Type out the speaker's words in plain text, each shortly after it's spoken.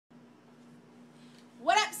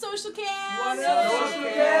Social Cam? What up, Social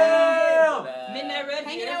Cam? Midnight Red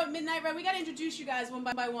Hanging out with Midnight Red. We gotta introduce you guys one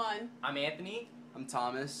by one. I'm Anthony. I'm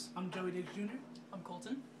Thomas. I'm Joey Diggs Jr. I'm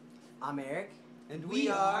Colton. I'm Eric. And we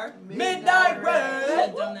are Midnight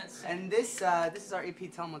Red. And this is our EP.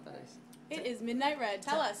 Tell them what that is. It is Midnight Red.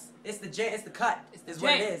 Tell us. It's the J. It's the cut. It's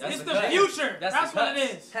what it is. It's It's the the cut. future. That's what the it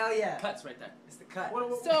cuts. is. Hell yeah. Cuts right there. It's the cut.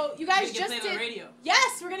 So you guys We just get played on did. the radio.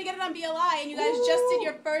 Yes, we're gonna get it on BLI, and you guys just did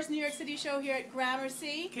your first New York City show here at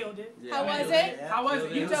Gramercy. Killed it. How was Killed it? Yeah. How was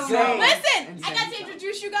it? You tell Insane. them. Listen, I Insane. got to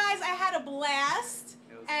introduce you guys. I had a blast,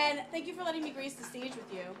 It was and fun. thank you for letting me grace the stage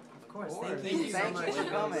with you. Of course. Of course. Thank you so Thank much. you for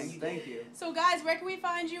coming. Thank you. So guys, where can we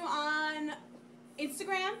find you on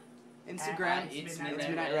Instagram? Instagram, It's it's Midnight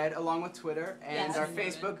Midnight Red. Red, along with Twitter, and Yes. our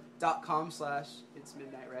Midnight Red. Facebook.com/It's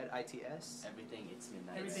Midnight Red ITS. Everything it's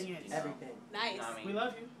midnight. Everything you is. know. Everything. Nice. I mean, We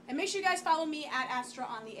love you. And make sure you guys follow me at Astra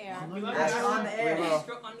on the air. We love Astro you. on the air. We will.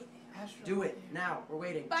 Astro on the Do it now. We're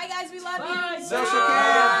waiting. Bye guys, we love Bye. you. Social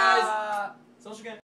Cam.